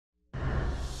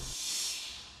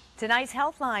Tonight's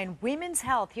Healthline, Women's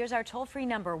Health. Here's our toll-free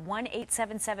number,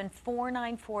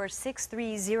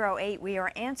 1-877-494-6308. We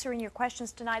are answering your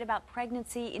questions tonight about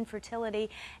pregnancy,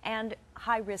 infertility, and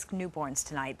high-risk newborns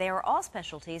tonight. They are all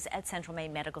specialties at Central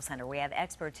Maine Medical Center. We have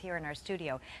experts here in our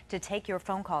studio to take your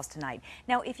phone calls tonight.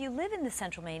 Now, if you live in the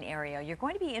Central Maine area, you're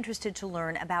going to be interested to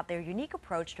learn about their unique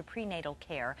approach to prenatal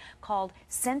care called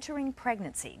Centering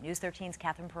Pregnancy. News 13's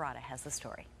Catherine Parada has the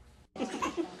story.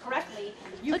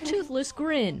 A toothless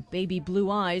grin, baby blue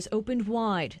eyes opened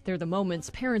wide. They're the moments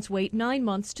parents wait 9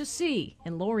 months to see,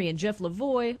 and Lori and Jeff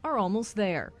Lavoie are almost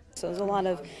there. So there's a lot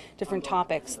of different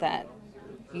topics that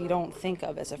you don't think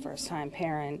of as a first-time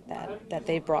parent that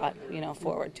they brought,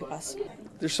 forward to us.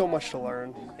 There's so much to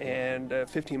learn, and a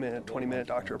 15-minute, 20-minute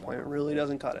doctor appointment really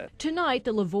doesn't cut it. Tonight,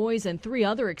 the Lavoies and 3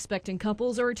 other expectant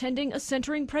couples are attending a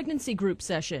Centering Pregnancy group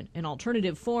session, an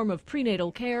alternative form of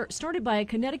prenatal care started by a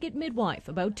Connecticut midwife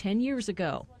about 10 years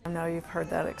ago. I know you've heard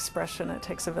that expression, it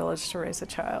takes a village to raise a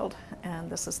child, and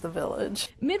this is the village.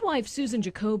 Midwife Susan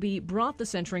Jacoby brought the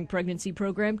Centering Pregnancy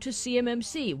program to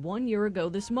CMMC 1 year ago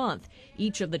this month.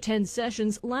 Each of the 10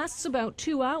 sessions lasts about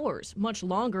 2 hours, much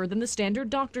longer than the standard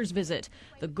doctor's visit.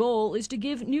 The goal is to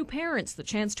give new parents the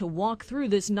chance to walk through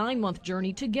this 9-month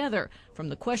journey together, from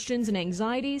the questions and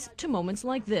anxieties to moments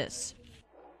like this.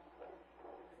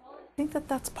 I think that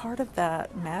that's part of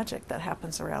that magic that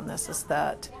happens around this, is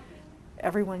that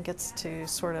everyone gets to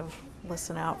sort of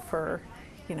listen out for,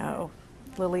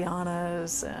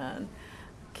 Liliana's and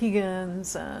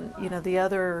Keegan's and, the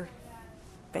other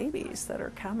babies that are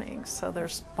coming. So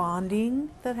there's bonding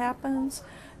that happens.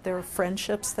 There are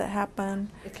friendships that happen.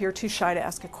 If you're too shy to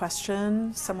ask a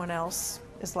question, someone else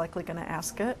is likely going to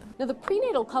ask it. Now, the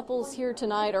prenatal couples here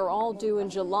tonight are all due in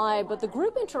July, but the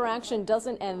group interaction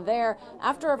doesn't end there.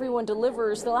 After everyone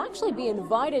delivers, they'll actually be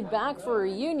invited back for a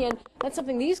reunion. That's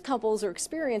something these couples are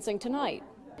experiencing tonight.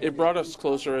 It brought us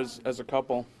closer as a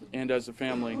couple and as a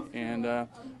family, and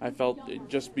I felt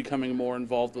just becoming more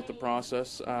involved with the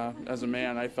process. As a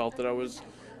man, I felt that I was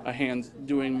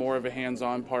doing more of a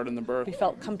hands-on part in the birth. We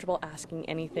felt comfortable asking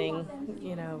anything,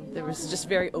 there was just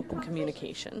very open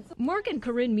communication. Mark and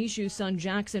Corinne Michu's son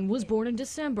Jackson was born in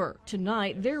December.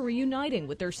 Tonight, they're reuniting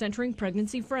with their Centering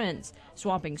Pregnancy friends,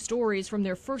 swapping stories from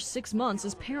their first 6 months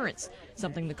as parents,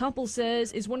 something the couple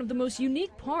says is one of the most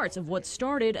unique parts of what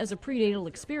started as a prenatal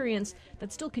experience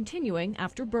that's still continuing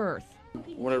after birth.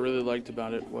 What I really liked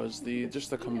about it was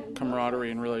just the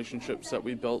camaraderie and relationships that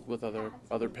we built with other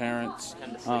parents,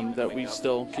 that we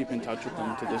still keep in touch with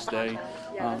them to this day,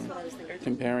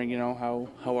 comparing how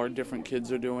our different kids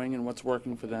are doing and what's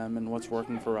working for them and what's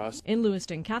working for us. In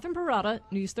Lewiston, Catherine Parada,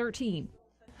 News 13.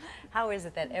 How is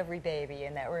it that every baby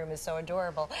in that room is so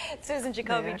adorable? Susan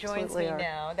Jacoby joins me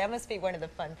now. That must be one of the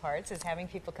fun parts, is having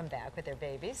people come back with their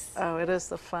babies. Oh, it is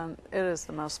the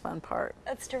most fun part.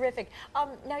 That's terrific.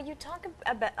 Now, you talk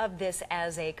of this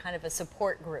as a kind of a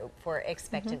support group for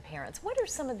expectant parents. What are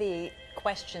some of the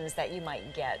questions that you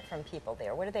might get from people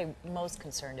there? What are they most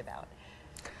concerned about?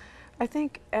 I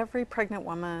think every pregnant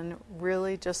woman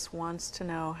really just wants to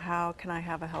know, how can I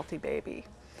have a healthy baby?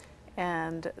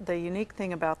 And the unique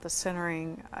thing about the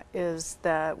centering is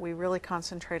that we really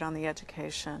concentrate on the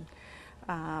education.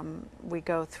 We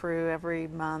go through every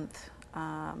month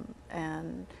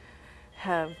and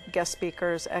have guest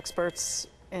speakers, experts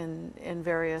in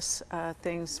various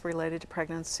things related to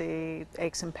pregnancy,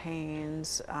 aches and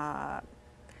pains,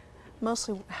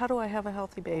 mostly, how do I have a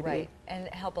healthy baby? Right, and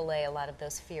help allay a lot of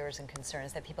those fears and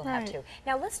concerns that people have too.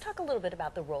 Now, let's talk a little bit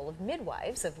about the role of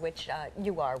midwives, of which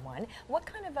you are one. What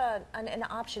kind of an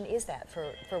option is that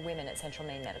for women at Central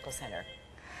Maine Medical Center?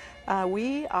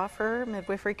 We offer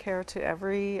midwifery care to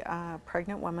every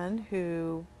pregnant woman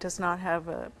who does not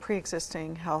have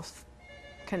pre-existing health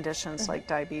conditions like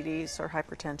diabetes or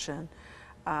hypertension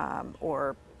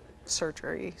or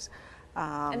surgeries.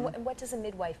 And what does a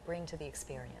midwife bring to the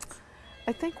experience?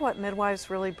 I think what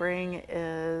midwives really bring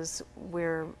is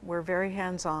we're very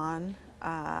hands-on,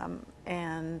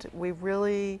 and we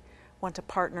really want to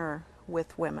partner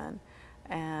with women,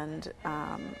 and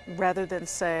rather than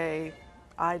say,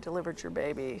 I delivered your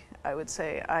baby, I would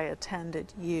say I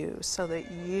attended you so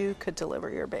that you could deliver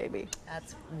your baby.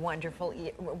 That's wonderful.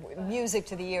 Music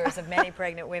to the ears of many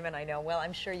pregnant women, I know. Well,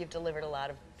 I'm sure you've delivered a lot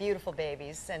of beautiful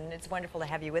babies, and it's wonderful to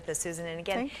have you with us, Susan. And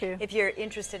again, thank you. If you're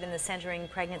interested in the Centering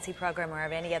Pregnancy program or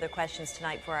have any other questions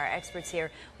tonight for our experts here,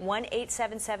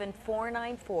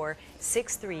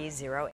 1-877-494-6308.